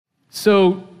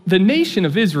So the nation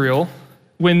of Israel,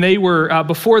 when they were,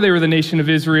 before they were the nation of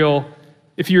Israel,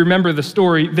 if you remember the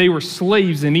story, they were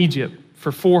slaves in Egypt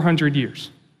for 400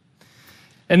 years.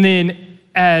 And then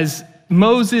as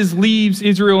Moses leaves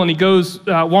Israel and he goes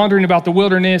wandering about the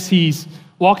wilderness, he's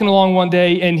walking along one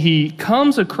day and he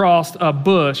comes across a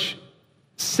bush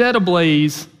set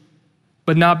ablaze,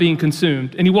 but not being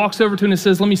consumed. And he walks over to it and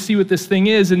says, let me see what this thing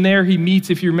is. And there he meets,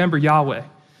 if you remember, Yahweh.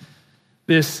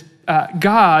 This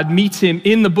God meets him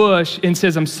in the bush and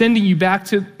says, I'm sending you back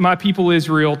to my people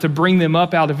Israel to bring them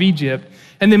up out of Egypt.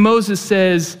 And then Moses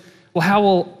says, well, how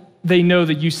will they know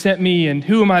that you sent me? And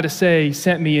who am I to say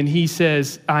sent me? And he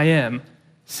says, I am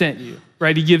sent you,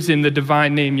 right? He gives him the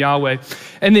divine name Yahweh.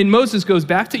 And then Moses goes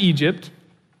back to Egypt.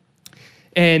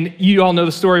 And you all know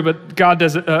the story, but God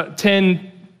does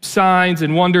 10 signs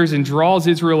and wonders and draws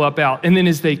Israel up out. And then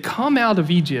as they come out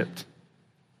of Egypt,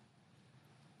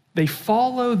 they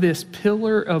follow this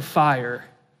pillar of fire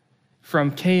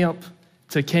from camp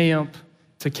to camp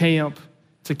to camp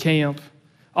to camp.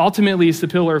 Ultimately, it's the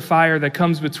pillar of fire that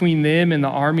comes between them and the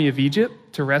army of Egypt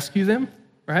to rescue them,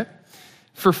 right?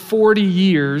 For 40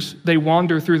 years, they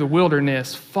wander through the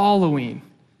wilderness following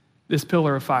this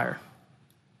pillar of fire,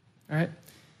 right?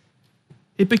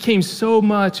 It became so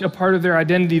much a part of their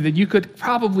identity that you could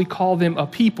probably call them a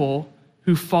people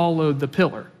who followed the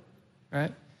pillar,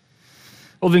 right?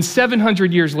 Well, then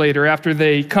 700 years later, after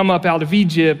they come up out of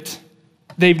Egypt,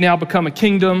 they've now become a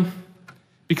kingdom.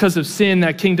 Because of sin,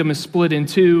 that kingdom is split in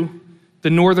two. The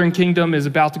northern kingdom is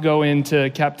about to go into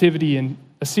captivity in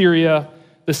Assyria.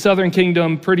 The southern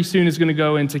kingdom pretty soon is going to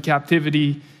go into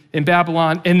captivity in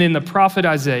Babylon. And then the prophet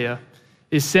Isaiah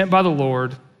is sent by the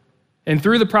Lord. And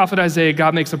through the prophet Isaiah,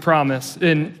 God makes a promise.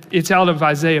 And it's out of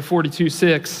Isaiah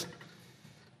 42:6.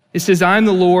 It says, I am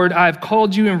the Lord, I have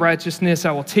called you in righteousness,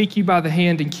 I will take you by the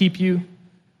hand and keep you.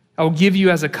 I will give you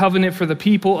as a covenant for the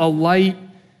people, a light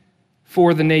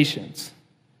for the nations,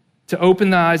 to open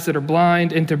the eyes that are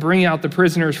blind and to bring out the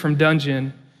prisoners from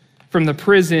the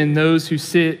prison, those who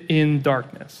sit in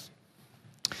darkness.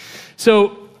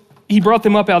 So he brought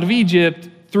them up out of Egypt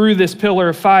through this pillar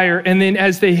of fire, and then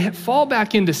as they fall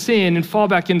back into sin and fall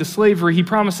back into slavery, he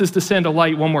promises to send a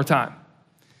light one more time.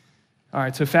 All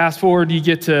right, so fast forward, you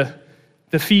get to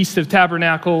the Feast of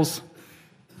Tabernacles,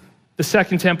 the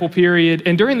Second Temple period.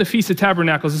 And during the Feast of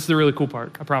Tabernacles, this is the really cool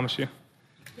part, I promise you.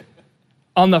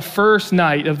 On the first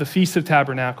night of the Feast of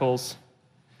Tabernacles,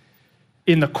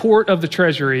 in the court of the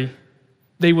treasury,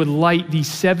 they would light these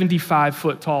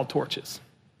 75-foot tall torches.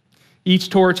 Each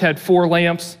torch had 4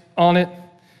 lamps on it.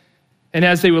 And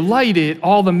as they would light it,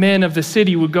 all the men of the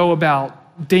city would go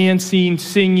about dancing,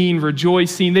 singing,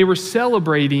 rejoicing. They were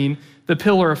celebrating the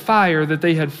pillar of fire that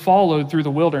they had followed through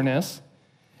the wilderness.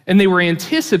 And they were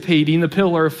anticipating the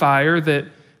pillar of fire that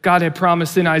God had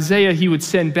promised in Isaiah he would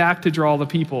send back to draw the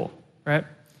people, right?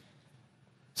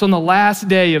 So on the last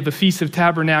day of the Feast of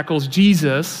Tabernacles,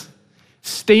 Jesus,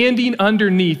 standing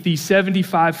underneath these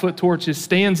 75-foot torches,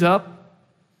 stands up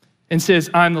and says,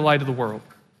 I'm the light of the world.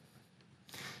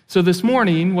 So this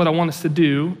morning, what I want us to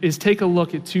do is take a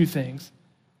look at 2 things.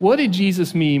 What did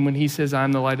Jesus mean when he says,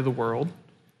 I'm the light of the world?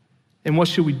 And what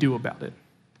should we do about it,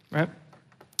 right?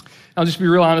 I'll just be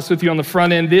real honest with you on the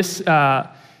front end. This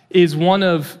is one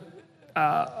of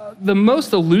the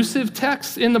most elusive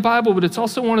texts in the Bible, but it's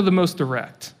also one of the most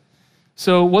direct.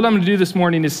 So what I'm going to do this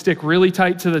morning is stick really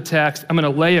tight to the text. I'm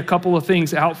going to lay a couple of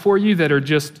things out for you that are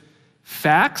just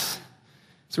facts.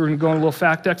 So we're going to go on a little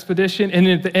fact expedition. And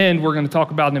then at the end, we're going to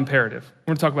talk about an imperative.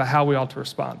 We're going to talk about how we ought to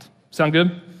respond. Sound good?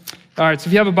 All right, so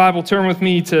if you have a Bible, turn with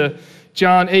me to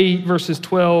John 8, verses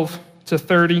 12 to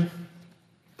 30.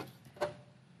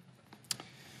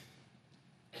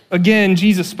 Again,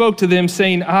 Jesus spoke to them,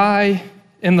 saying, I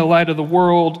am the light of the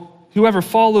world. Whoever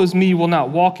follows me will not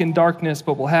walk in darkness,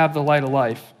 but will have the light of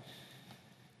life.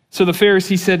 So the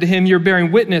Pharisee said to him, you're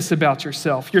bearing witness about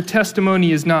yourself. Your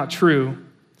testimony is not true.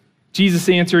 Jesus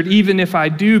answered, even if I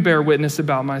do bear witness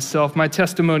about myself, my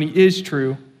testimony is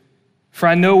true. For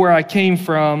I know where I came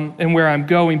from and where I'm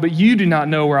going, but you do not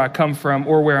know where I come from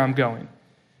or where I'm going.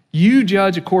 You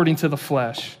judge according to the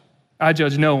flesh. I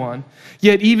judge no one.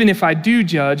 Yet even if I do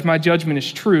judge, my judgment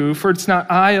is true, for it's not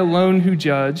I alone who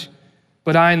judge,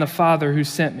 but I and the Father who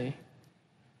sent me.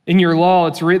 In your law,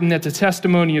 it's written that the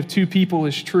testimony of 2 people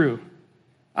is true.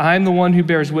 I am the one who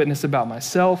bears witness about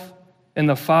myself, and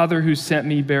the Father who sent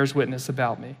me bears witness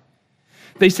about me.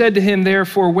 They said to him,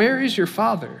 therefore, where is your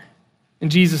Father? And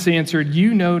Jesus answered,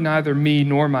 you know neither me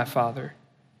nor my Father.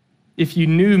 If you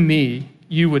knew me,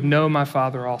 you would know my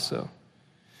Father also.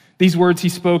 These words he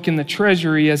spoke in the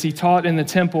treasury as he taught in the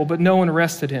temple, but no one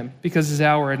arrested him because his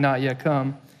hour had not yet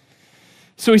come.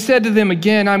 So he said to them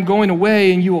again, I'm going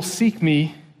away, and you will seek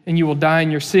me, and you will die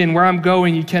in your sin. Where I'm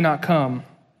going, you cannot come.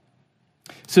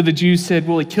 So the Jews said,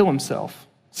 will he kill himself,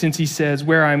 since he says,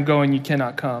 where I am going, you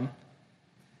cannot come?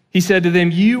 He said to them,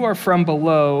 you are from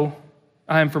below,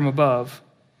 I am from above.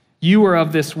 You are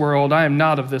of this world, I am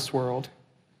not of this world.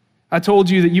 I told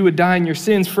you that you would die in your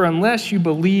sins, for unless you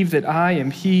believe that I am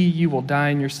he, you will die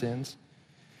in your sins.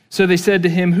 So they said to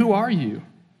him, who are you?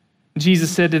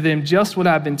 Jesus said to them, just what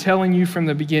I've been telling you from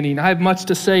the beginning. I have much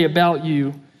to say about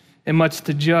you and much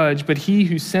to judge, but he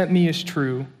who sent me is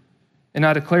true, and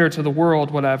I declare to the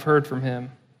world what I've heard from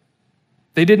him.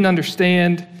 They didn't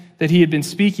understand that he had been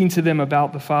speaking to them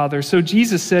about the Father. So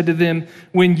Jesus said to them,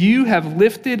 when you have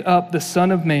lifted up the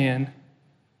Son of Man,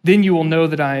 then you will know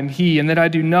that I am he, and that I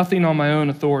do nothing on my own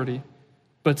authority,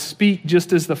 but speak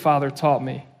just as the Father taught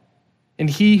me. And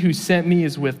he who sent me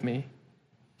is with me.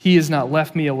 He has not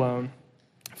left me alone,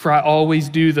 for I always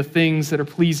do the things that are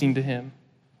pleasing to him.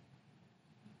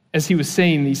 As he was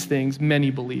saying these things, many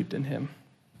believed in him.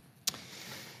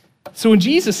 So when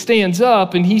Jesus stands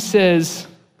up and he says,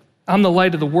 I'm the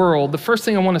light of the world, the first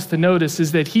thing I want us to notice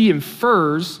is that he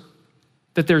infers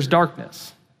that there's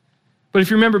darkness. But if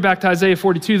you remember back to Isaiah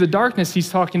 42, the darkness he's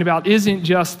talking about isn't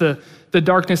just the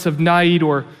darkness of night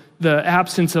or the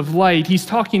absence of light. He's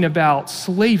talking about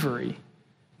slavery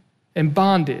and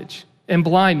bondage and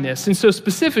blindness. And so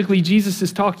specifically, Jesus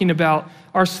is talking about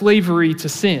our slavery to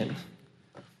sin.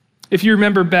 If you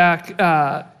remember back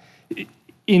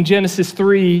in Genesis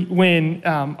 3, when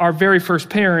our very first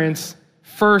parents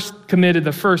first committed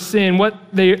the first sin, what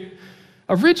they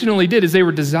originally did is they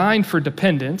were designed for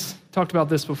dependence. Talked about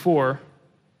this before.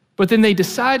 But then they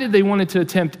decided they wanted to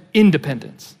attempt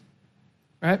independence,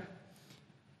 right?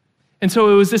 And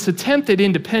so it was this attempt at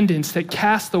independence that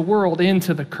cast the world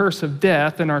into the curse of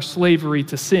death and our slavery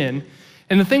to sin.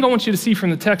 And the thing I want you to see from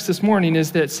the text this morning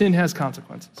is that sin has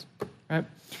consequences, right?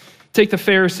 Take the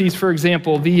Pharisees, for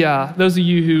example. Those of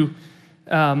you who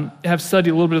have studied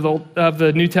a little bit of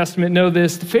the New Testament know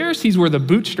this. The Pharisees were the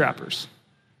bootstrappers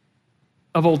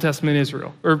of Old Testament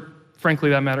Israel, or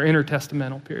frankly, that matter,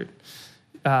 intertestamental period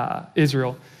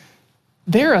Israel.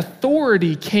 Their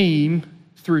authority came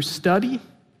through study,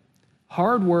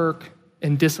 hard work,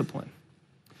 and discipline.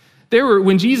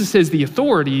 When Jesus says the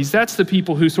authorities, that's the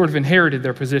people who sort of inherited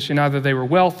their position. Either they were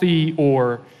wealthy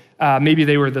or maybe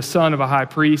they were the son of a high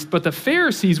priest. But the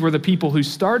Pharisees were the people who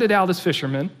started out as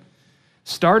fishermen,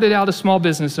 started out as small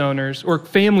business owners or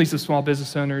families of small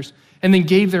business owners, and then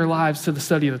gave their lives to the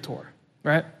study of the Torah,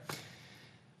 right?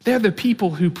 They're the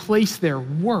people who place their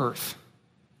worth,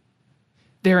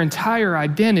 their entire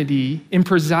identity in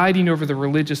presiding over the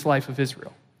religious life of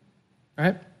Israel.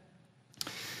 Right?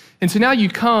 And so now you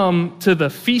come to the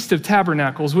Feast of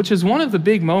Tabernacles, which is one of the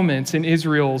big moments in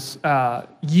Israel's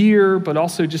year, but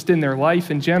also just in their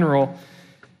life in general.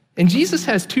 And Jesus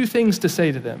has two things to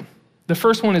say to them. The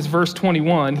first one is verse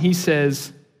 21. He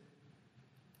says,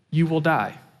 you will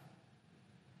die.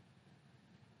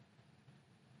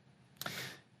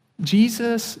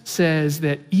 Jesus says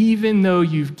that even though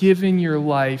you've given your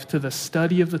life to the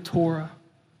study of the Torah,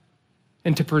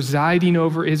 and to presiding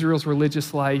over Israel's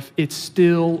religious life, it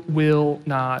still will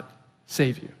not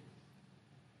save you.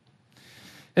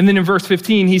 And then in verse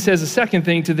 15, he says a second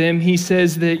thing to them. He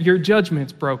says that your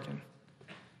judgment's broken.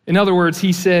 In other words,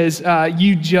 he says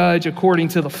you judge according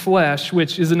to the flesh,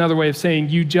 which is another way of saying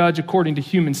you judge according to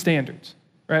human standards,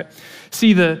 right?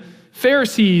 See, the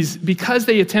Pharisees, because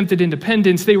they attempted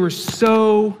independence, they were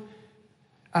so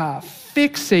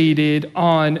fixated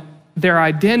on their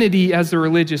identity as the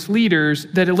religious leaders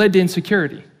that it led to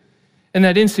insecurity. And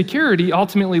that insecurity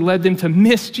ultimately led them to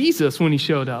miss Jesus when he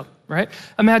showed up, right?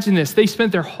 Imagine this. They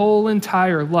spent their whole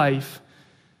entire life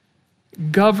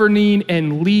governing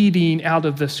and leading out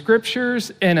of the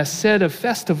scriptures and a set of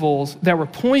festivals that were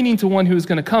pointing to one who was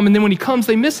going to come. And then when he comes,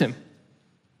 they miss him.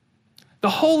 The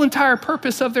whole entire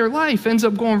purpose of their life ends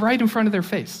up going right in front of their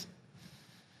face.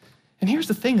 And here's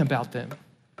the thing about them,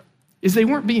 is they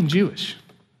weren't being Jewish.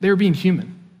 They were being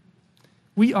human.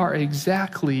 We are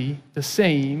exactly the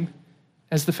same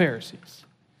as the Pharisees.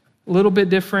 A little bit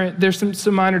different. There's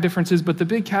some minor differences, but the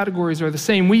big categories are the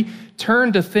same. We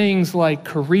turn to things like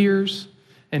careers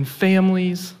and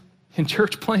families and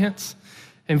church plants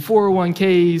and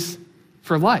 401ks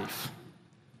for life.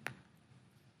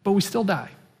 But we still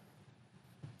die.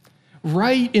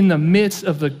 Right in the midst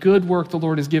of the good work the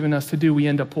Lord has given us to do, we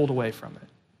end up pulled away from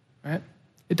it, right?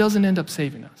 It doesn't end up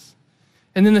saving us.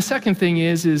 And then the second thing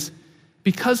is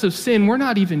because of sin, we're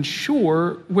not even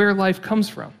sure where life comes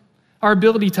from. Our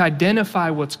ability to identify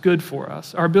what's good for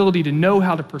us, our ability to know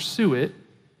how to pursue it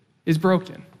is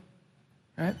broken,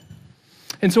 right?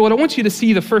 And so what I want you to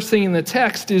see, the first thing in the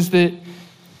text, is that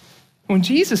when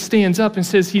Jesus stands up and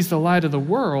says he's the light of the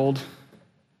world,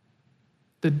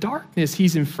 the darkness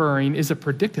he's inferring is a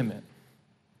predicament.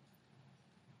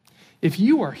 If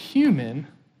you are human,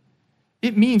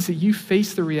 it means that you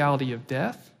face the reality of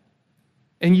death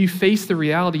and you face the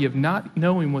reality of not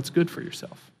knowing what's good for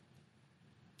yourself.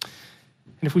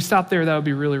 And if we stop there, that would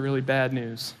be really, really bad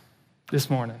news this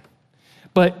morning.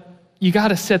 But you got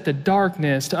to set the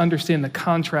darkness to understand the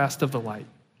contrast of the light.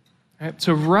 Right?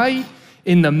 So right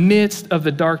in the midst of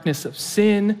the darkness of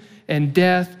sin and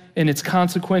death and its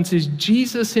consequences,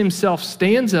 Jesus himself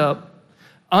stands up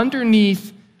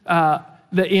underneath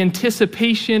the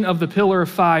anticipation of the pillar of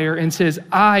fire and says,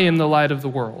 I am the light of the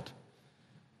world.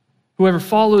 Whoever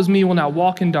follows me will not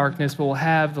walk in darkness, but will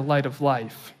have the light of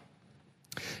life.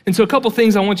 And so a couple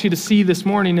things I want you to see this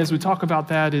morning as we talk about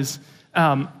that is,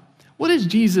 what does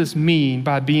Jesus mean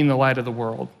by being the light of the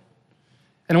world?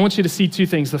 And I want you to see two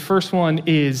things. The first one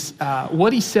is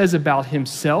what he says about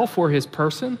himself or his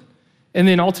person, and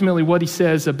then ultimately what he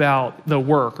says about the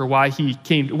work or what he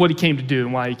came to do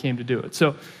and why he came to do it.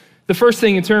 So the first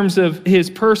thing in terms of his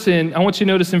person, I want you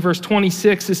to notice in verse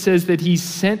 26, it says that he's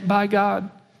sent by God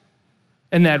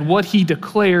and that what he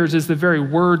declares is the very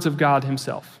words of God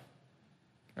himself.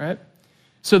 All right?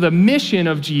 So the mission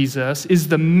of Jesus is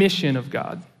the mission of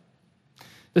God.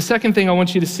 The second thing I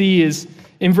want you to see is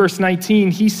in verse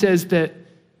 19, he says that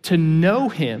to know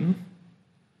him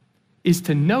is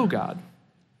to know God.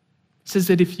 He says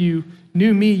that if you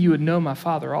knew me, you would know my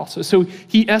Father also. So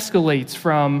he escalates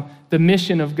from the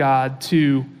mission of God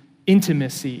to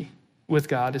intimacy with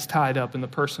God is tied up in the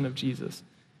person of Jesus.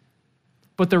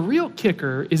 But the real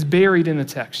kicker is buried in the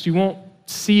text. You won't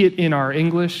see it in our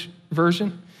English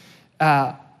version,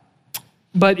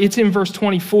 but it's in verse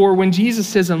 24 when Jesus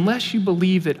says, unless you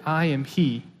believe that I am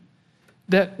he.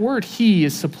 That word he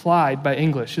is supplied by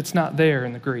English. It's not there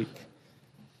in the Greek.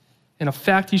 And a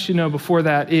fact you should know before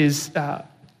that is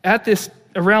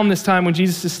around this time when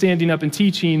Jesus is standing up and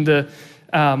teaching, the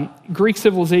Greek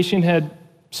civilization had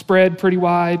spread pretty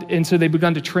wide, and so they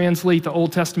begun to translate the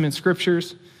Old Testament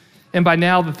scriptures. And by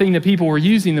now, the thing that people were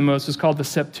using the most was called the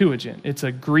Septuagint. It's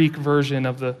a Greek version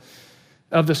of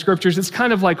the scriptures. It's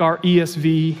kind of like our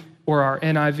ESV or our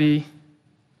NIV.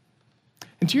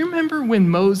 And do you remember when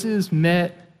Moses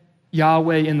met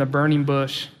Yahweh in the burning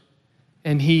bush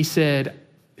and he said,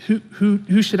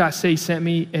 who should I say sent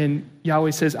me? And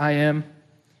Yahweh says, I am.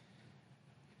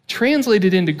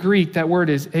 Translated into Greek, that word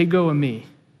is ego eimi.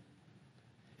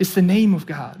 It's the name of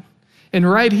God. And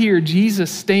right here,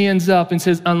 Jesus stands up and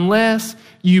says, unless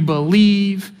you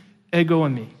believe ego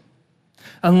eimi,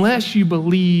 unless you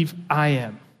believe I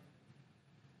am.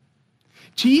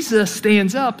 Jesus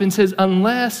stands up and says,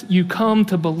 unless you come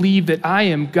to believe that I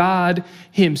am God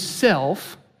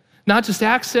himself, not just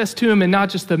access to him and not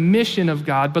just the mission of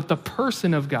God, but the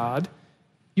person of God,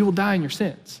 you will die in your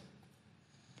sins.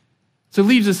 So it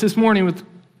leaves us this morning with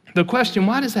the question,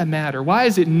 why does that matter? Why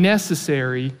is it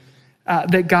necessary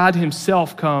that God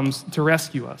himself comes to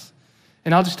rescue us?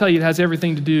 And I'll just tell you, it has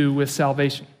everything to do with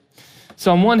salvation.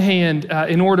 So on one hand,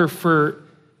 in order for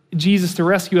Jesus to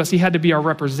rescue us, he had to be our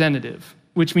representative,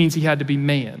 which means he had to be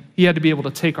man. He had to be able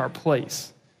to take our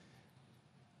place.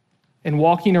 And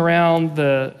walking around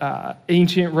the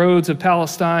ancient roads of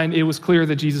Palestine, it was clear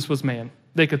that Jesus was man.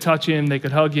 They could touch him, they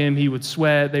could hug him, he would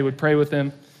sweat, they would pray with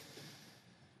him.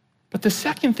 But the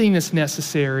second thing that's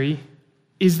necessary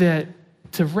is that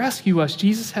to rescue us,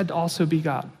 Jesus had to also be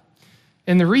God.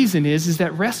 And the reason is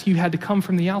that rescue had to come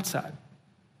from the outside.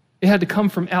 It had to come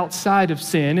from outside of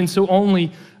sin, and so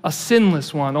only a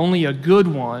sinless one, only a good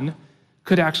one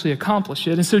could actually accomplish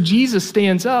it. And so Jesus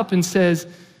stands up and says,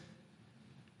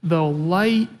 the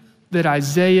light that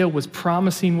Isaiah was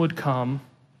promising would come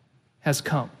has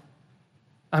come.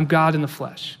 I'm God in the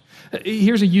flesh.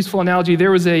 Here's a useful analogy.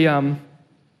 There was a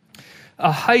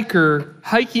hiker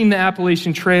hiking the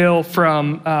Appalachian Trail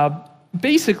from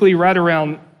basically right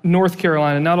around North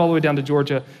Carolina, not all the way down to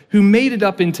Georgia, who made it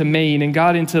up into Maine and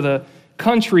got into the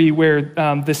country where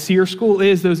the SEER school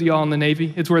is. Those of y'all in the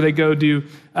Navy, it's where they go do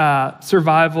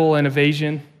survival and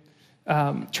evasion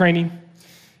training.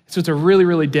 So it's a really,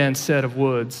 really dense set of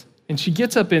woods. And she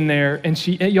gets up in there, and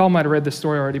y'all might have read this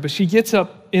story already, but she gets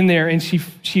up in there and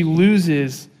she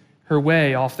loses her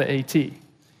way off the AT.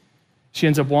 She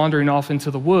ends up wandering off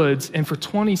into the woods, and for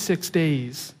 26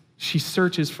 days, she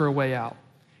searches for a way out.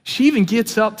 She even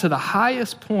gets up to the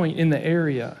highest point in the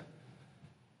area,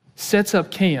 sets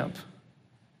up camp,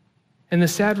 and the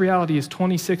sad reality is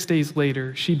 26 days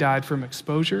later, she died from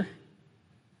exposure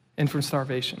and from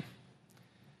starvation.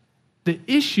 The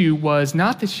issue was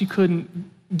not that she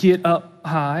couldn't get up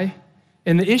high.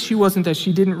 And the issue wasn't that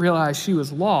she didn't realize she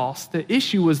was lost. The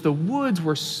issue was the woods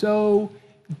were so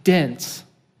dense,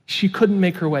 she couldn't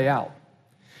make her way out.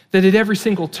 That at every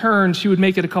single turn, she would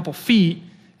make it a couple feet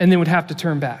and then would have to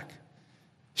turn back.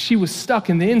 She was stuck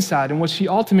in the inside, and what she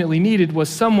ultimately needed was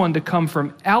someone to come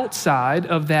from outside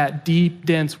of that deep,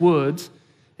 dense woods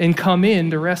and come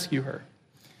in to rescue her.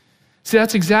 See,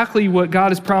 that's exactly what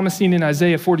God is promising in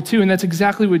Isaiah 42, and that's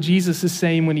exactly what Jesus is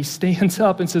saying when he stands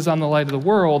up and says, I'm the light of the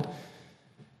world.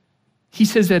 He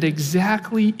says that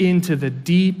exactly into the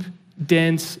deep,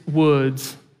 dense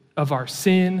woods of our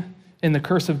sin and the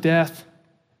curse of death,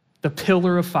 the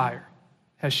pillar of fire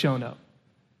has shown up.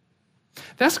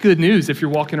 That's good news if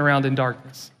you're walking around in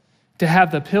darkness, to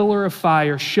have the pillar of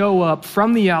fire show up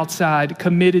from the outside,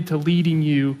 committed to leading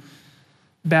you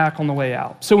back on the way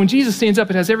out. So when Jesus stands up,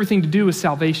 it has everything to do with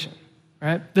salvation,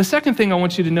 right? The second thing I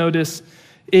want you to notice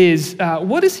is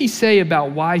what does he say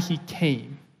about why he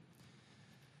came?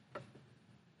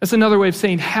 That's another way of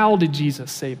saying, how did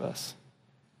Jesus save us?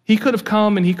 He could have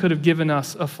come and he could have given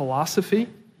us a philosophy.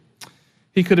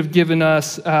 He could have given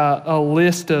us a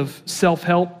list of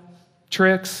self-help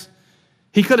tricks.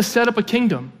 He could have set up a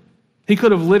kingdom. He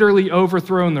could have literally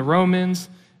overthrown the Romans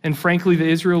and frankly the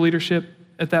Israel leadership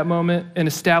at that moment and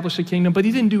established a kingdom, but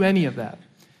he didn't do any of that.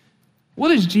 What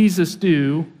does Jesus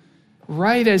do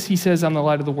right as he says, I'm the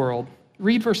light of the world?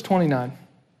 Read verse 29.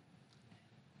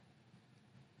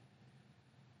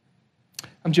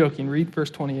 I'm joking, read verse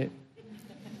 28.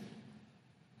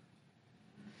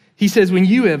 He says, when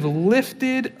you have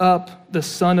lifted up the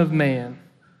Son of Man,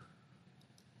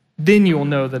 then you will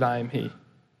know that I am he.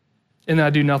 And that I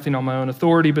do nothing on my own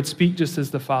authority, but speak just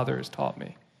as the Father has taught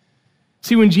me.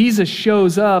 See, when Jesus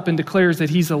shows up and declares that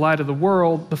he's the light of the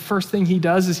world, the first thing he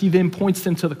does is he then points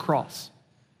them to the cross.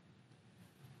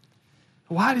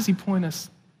 Why does he point us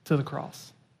to the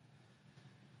cross?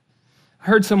 I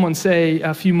heard someone say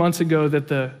a few months ago that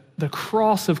the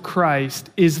cross of Christ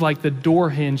is like the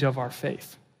door hinge of our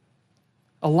faith.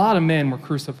 A lot of men were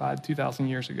crucified 2,000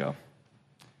 years ago,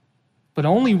 but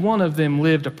only one of them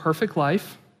lived a perfect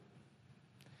life,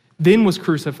 then was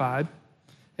crucified,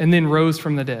 and then rose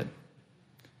from the dead.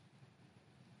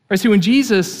 Right, see, when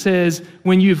Jesus says,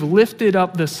 when you've lifted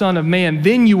up the Son of Man,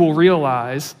 then you will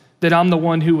realize that I'm the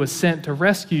one who was sent to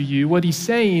rescue you, what he's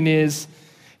saying is,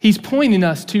 he's pointing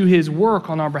us to his work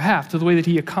on our behalf, to the way that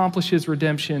he accomplishes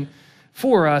redemption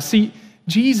for us. See,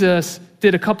 Jesus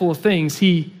did a couple of things.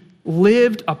 He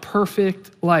lived a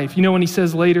perfect life. You know when he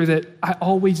says later that I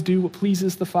always do what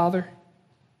pleases the Father,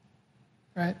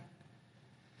 right?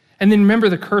 And then remember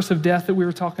the curse of death that we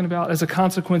were talking about? As a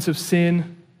consequence of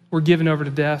sin, we're given over to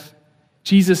death.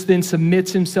 Jesus then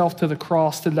submits himself to the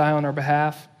cross to die on our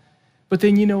behalf. But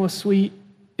then you know what's sweet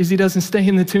is he doesn't stay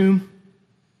in the tomb.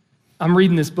 I'm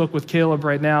reading this book with Caleb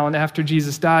right now, and after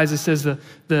Jesus dies, it says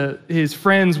his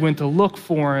friends went to look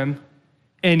for him,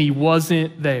 and he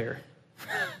wasn't there.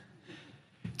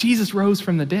 Jesus rose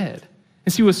from the dead.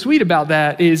 And see, what's sweet about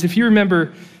that is, if you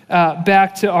remember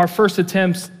back to our first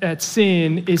attempts at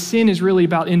sin is really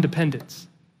about independence,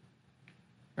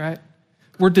 right?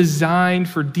 We're designed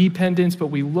for dependence, but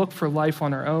we look for life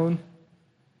on our own.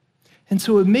 And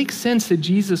so it makes sense that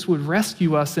Jesus would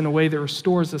rescue us in a way that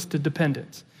restores us to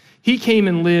dependence. He came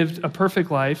and lived a perfect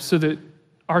life so that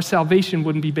our salvation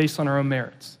wouldn't be based on our own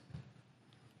merits.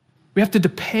 We have to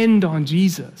depend on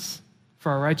Jesus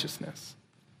for our righteousness.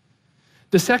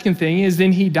 The second thing is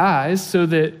then he dies so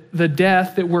that the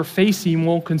death that we're facing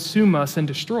won't consume us and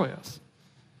destroy us.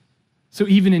 So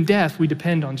even in death, we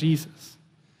depend on Jesus.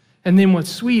 And then what's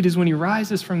sweet is when he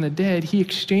rises from the dead, he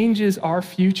exchanges our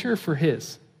future for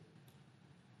his,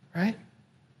 right?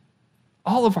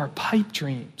 All of our pipe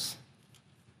dreams.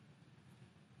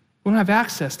 We don't have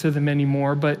access to them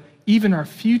anymore, but even our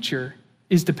future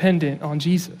is dependent on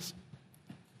Jesus.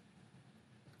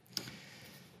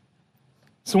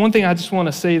 So one thing I just want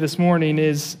to say this morning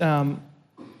is one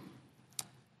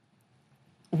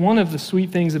of the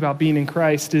sweet things about being in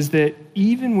Christ is that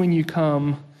even when you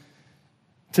come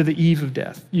to the eve of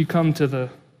death, you come to the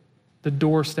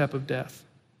doorstep of death,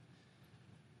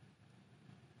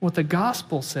 what the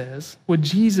gospel says, what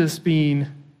Jesus being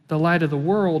the light of the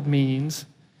world means,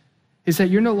 is that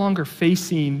you're no longer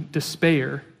facing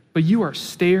despair, but you are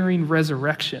staring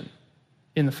resurrection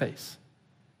in the face.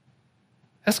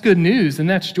 That's good news, and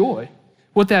that's joy.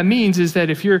 What that means is that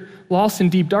if you're lost in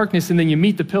deep darkness and then you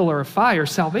meet the pillar of fire,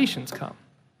 salvation's come,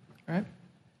 right?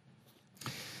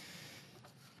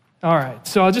 All right,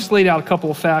 so I just laid out a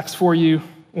couple of facts for you.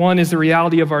 One is the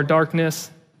reality of our darkness.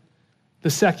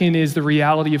 The second is the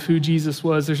reality of who Jesus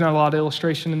was. There's not a lot of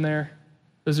illustration in there.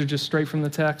 Those are just straight from the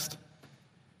text.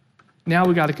 Now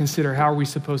we got to consider how are we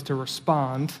supposed to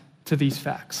respond to these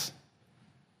facts.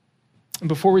 And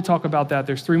before we talk about that,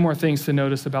 there's 3 more things to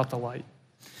notice about the light.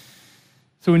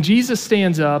 So when Jesus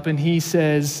stands up and he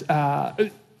says,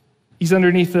 he's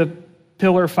underneath the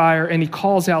pillar of fire and he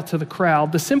calls out to the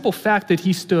crowd, the simple fact that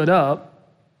he stood up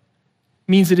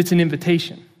means that it's an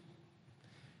invitation.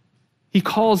 He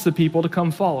calls the people to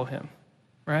come follow him,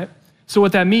 right? So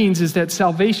what that means is that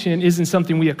salvation isn't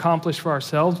something we accomplish for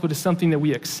ourselves, but it's something that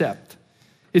we accept.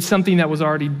 It's something that was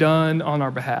already done on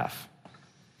our behalf.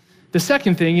 The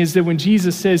second thing is that when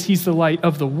Jesus says he's the light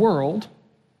of the world,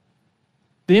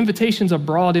 the invitation's a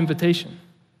broad invitation.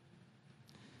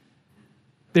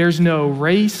 There's no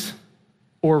race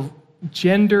or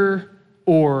gender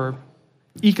or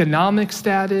economic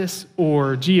status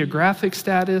or geographic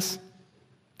status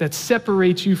that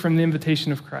separates you from the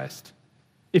invitation of Christ.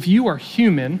 If you are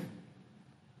human,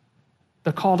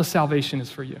 the call to salvation is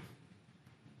for you.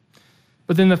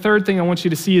 But then the third thing I want you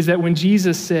to see is that when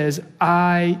Jesus says,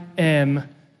 I am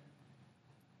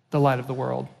the light of the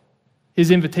world,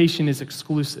 his invitation is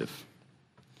exclusive.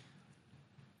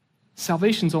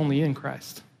 Salvation's only in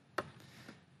Christ.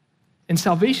 And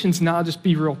salvation's not, just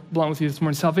be real blunt with you this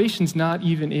morning, salvation's not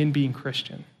even in being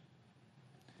Christian.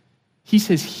 He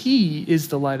says he is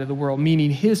the light of the world,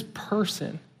 meaning his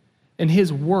person and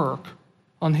his work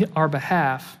on our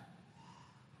behalf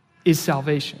is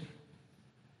salvation,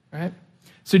 right?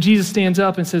 So Jesus stands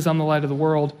up and says, I'm the light of the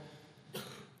world.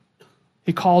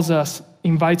 He calls us,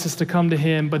 invites us to come to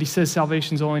him, but he says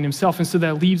salvation's only in himself. And so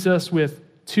that leaves us with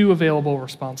 2 available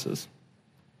responses.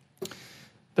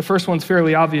 The first one's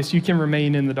fairly obvious. You can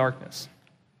remain in the darkness.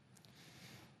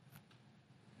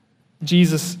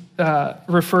 Jesus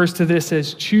refers to this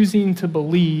as choosing to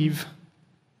believe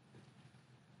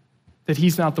that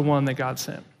he's not the one that God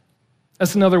sent.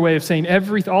 That's another way of saying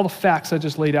all the facts I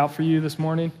just laid out for you this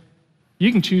morning,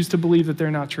 you can choose to believe that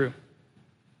they're not true.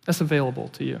 That's available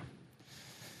to you.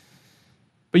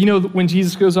 But when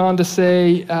Jesus goes on to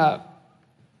say,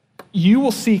 you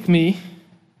will seek me,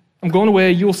 I'm going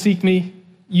away, you will seek me,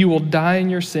 you will die in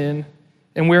your sin,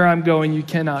 and where I'm going, you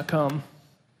cannot come.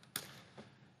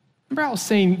 Remember I was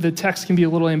saying the text can be a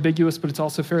little ambiguous, but it's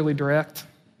also fairly direct?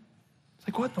 It's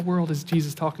like, what in the world is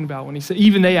Jesus talking about when he said,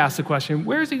 even they ask the question,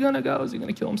 where is he going to go? Is he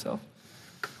going to kill himself?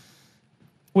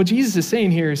 What Jesus is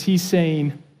saying here is he's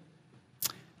saying,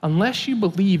 unless you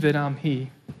believe that I'm he,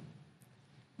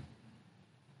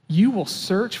 you will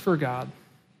search for God.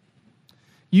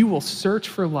 You will search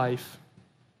for life.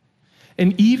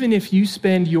 And even if you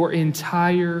spend your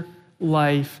entire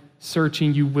life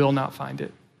searching, you will not find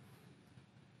it.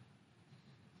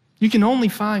 You can only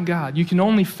find God. You can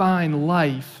only find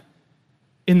life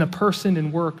in the person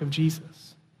and work of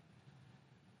Jesus.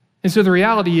 And so the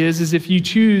reality is if you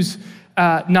choose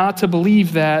not to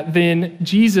believe that, then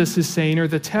Jesus is saying, or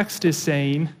the text is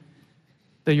saying,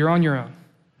 that you're on your own.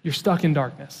 You're stuck in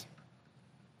darkness.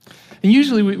 And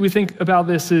usually we think about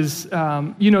this as,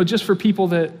 just for people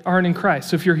that aren't in Christ.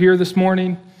 So if you're here this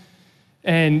morning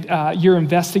and you're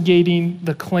investigating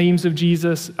the claims of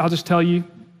Jesus, I'll just tell you,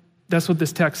 that's what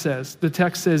this text says. The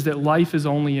text says that life is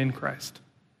only in Christ.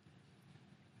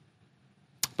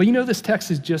 But this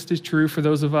text is just as true for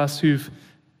those of us who've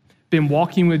been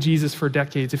walking with Jesus for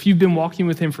decades. If you've been walking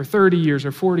with him for 30 years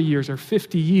or 40 years or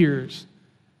 50 years,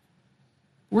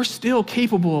 we're still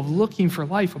capable of looking for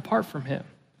life apart from him.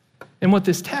 And what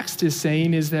this text is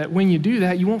saying is that when you do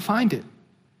that, you won't find it.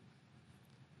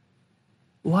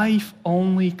 Life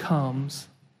only comes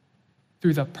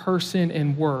through the person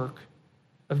and work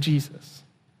of Jesus.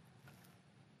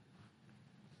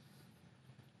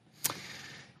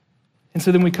 And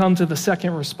so then we come to the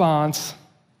second response.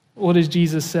 What does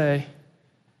Jesus say?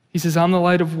 He says, I'm the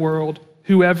light of the world.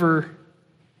 Whoever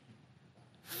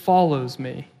follows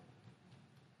me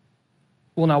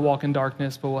will not walk in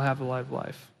darkness, but will have the light of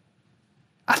life.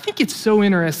 I think it's so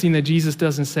interesting that Jesus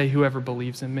doesn't say whoever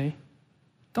believes in me.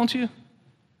 Don't you?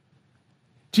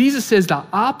 Jesus says the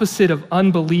opposite of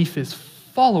unbelief is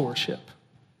followership.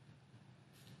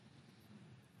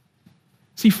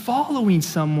 See, following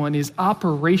someone is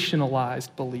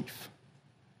operationalized belief.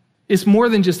 It's more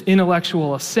than just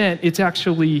intellectual assent. It's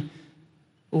actually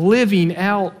living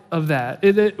out of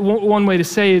that. One way to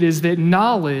say it is that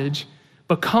knowledge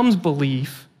becomes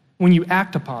belief when you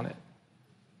act upon it,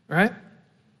 right?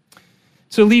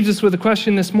 So it leaves us with a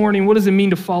question this morning: what does it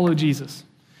mean to follow Jesus?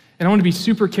 And I want to be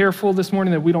super careful this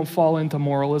morning that we don't fall into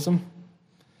moralism.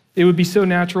 It would be so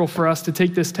natural for us to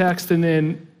take this text and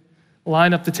then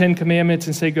line up the 10 Commandments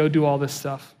and say, go do all this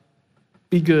stuff.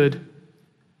 Be good.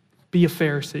 Be a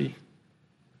Pharisee.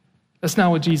 That's not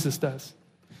what Jesus does.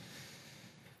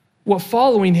 What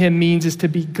following him means is to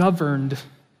be governed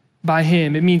by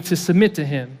him. It means to submit to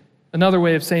him. Another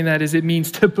way of saying that is it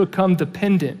means to become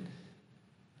dependent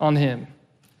on him.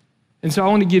 And so I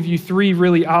want to give you three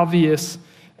really obvious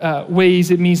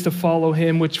ways it means to follow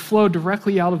him, which flow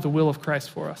directly out of the will of Christ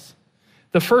for us.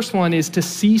 The first one is to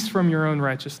cease from your own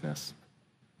righteousness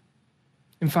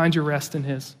and find your rest in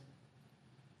his.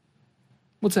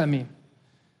 What's that mean?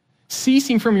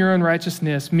 Ceasing from your own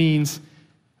righteousness means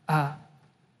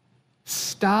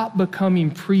stop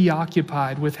becoming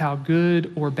preoccupied with how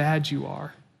good or bad you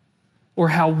are, or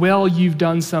how well you've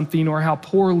done something, or how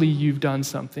poorly you've done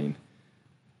something.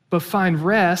 But find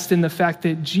rest in the fact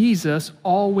that Jesus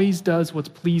always does what's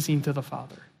pleasing to the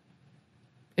Father.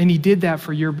 And he did that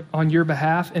on your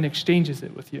behalf and exchanges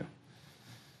it with you.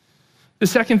 The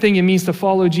second thing it means to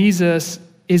follow Jesus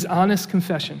is honest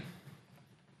confession.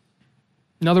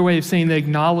 Another way of saying the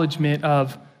acknowledgement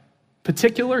of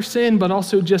particular sin, but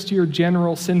also just your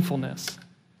general sinfulness.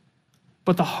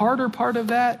 But the harder part of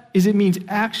that is it means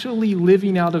actually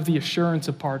living out of the assurance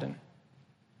of pardon.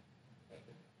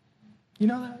 You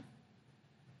know that?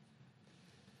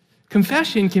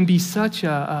 Confession can be such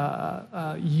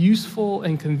a useful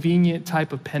and convenient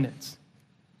type of penance.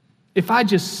 If I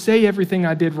just say everything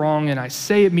I did wrong and I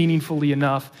say it meaningfully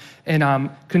enough and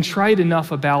I'm contrite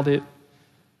enough about it,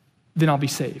 then I'll be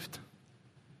saved.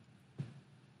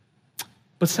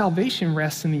 But salvation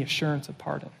rests in the assurance of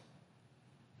pardon.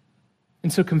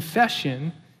 And so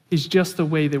confession is just the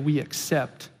way that we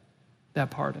accept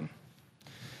that pardon.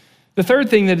 The third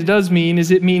thing that it does mean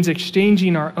is it means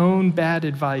exchanging our own bad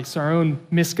advice, our own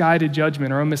misguided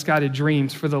judgment, our own misguided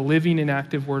dreams for the living and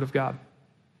active Word of God.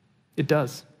 It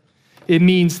does. It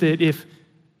means that if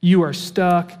you are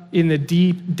stuck in the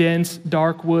deep, dense,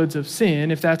 dark woods of sin,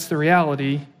 if that's the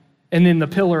reality, and then the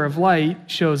pillar of light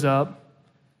shows up,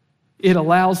 it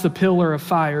allows the pillar of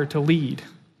fire to lead.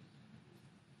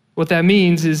 What that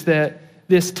means is that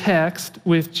this text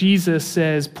with Jesus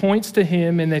says points to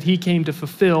him and that he came to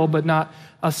fulfill, but not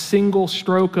a single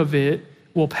stroke of it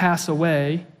will pass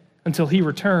away until he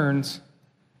returns.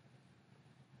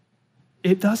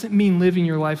 It doesn't mean living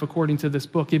your life according to this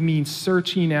book. It means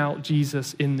searching out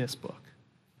Jesus in this book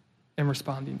and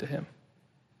responding to him.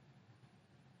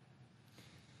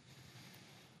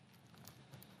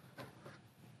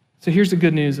 So here's the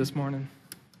good news this morning.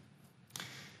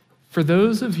 For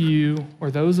those of you or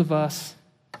those of us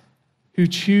who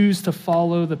choose to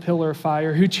follow the pillar of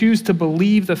fire, who choose to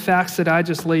believe the facts that I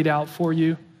just laid out for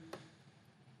you,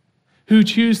 who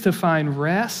choose to find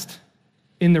rest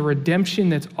in the redemption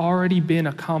that's already been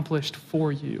accomplished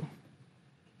for you,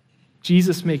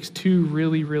 Jesus makes two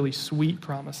really, really sweet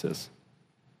promises.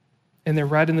 And they're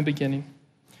right in the beginning.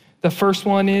 The first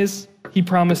one is he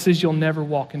promises you'll never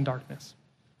walk in darkness.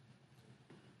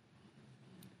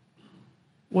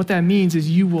 What that means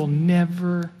is you will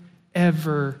never,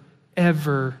 ever,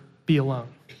 ever be alone.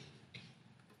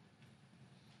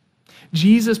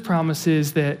 Jesus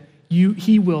promises that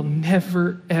he will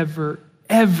never, ever,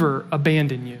 ever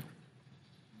abandon you.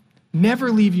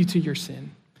 Never leave you to your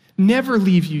sin. Never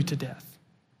leave you to death.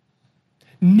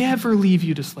 Never leave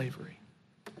you to slavery.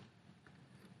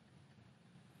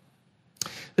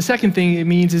 The second thing it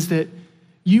means is that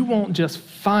you won't just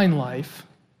find life,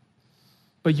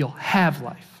 but you'll have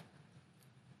life.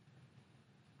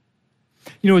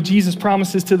 You know what Jesus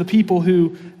promises to the people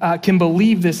who can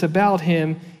believe this about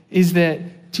him is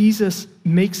that Jesus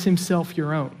makes himself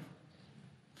your own.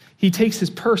 He takes his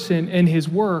person and his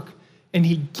work and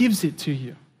he gives it to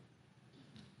you.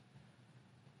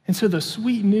 And so the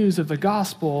sweet news of the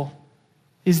gospel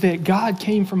is that God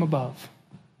came from above,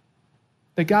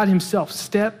 that God himself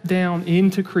stepped down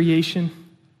into creation,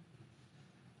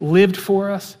 lived for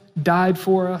us, died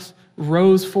for us,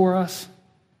 rose for us.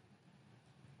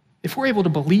 If we're able to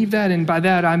believe that, and by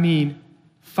that I mean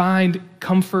find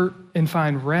comfort and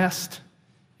find rest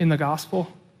in the gospel,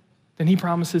 then he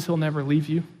promises he'll never leave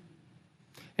you.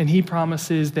 And he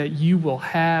promises that you will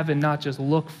have and not just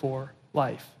look for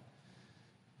life.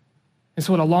 And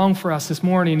so what I long for us this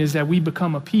morning is that we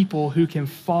become a people who can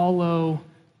follow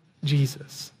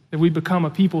Jesus, that we become a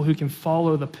people who can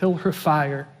follow the pillar of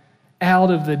fire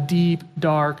out of the deep,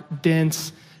 dark,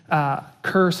 dense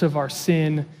curse of our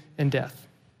sin and death.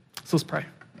 So let's pray.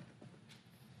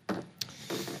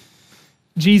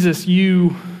 Jesus,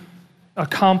 you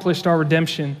accomplished our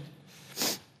redemption.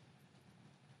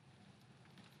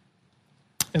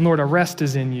 And Lord, our rest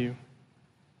is in you.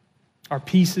 Our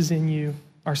peace is in you.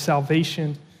 Our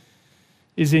salvation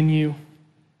is in you.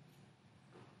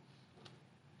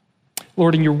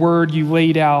 Lord, in your word, you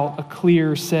laid out a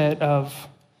clear set of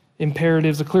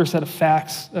imperatives, a clear set of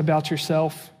facts about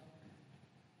yourself.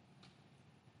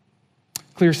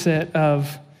 clear set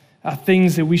of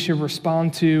things that we should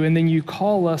respond to, and then you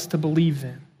call us to believe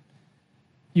them.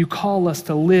 You call us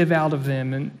to live out of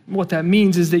them. And what that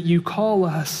means is that you call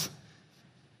us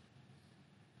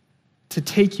to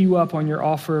take you up on your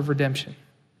offer of redemption.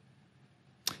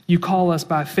 You call us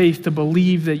by faith to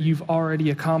believe that you've already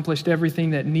accomplished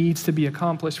everything that needs to be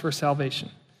accomplished for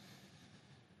salvation.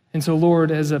 And so,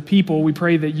 Lord, as a people, we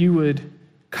pray that you would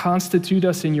constitute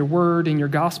us in your word, in your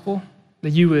gospel, that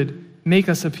you would make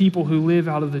us a people who live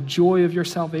out of the joy of your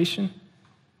salvation.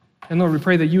 And Lord, we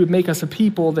pray that you would make us a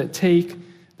people that take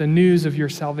the news of your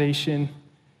salvation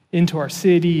into our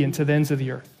city and to the ends of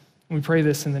the earth. And we pray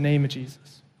this in the name of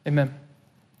Jesus. Amen.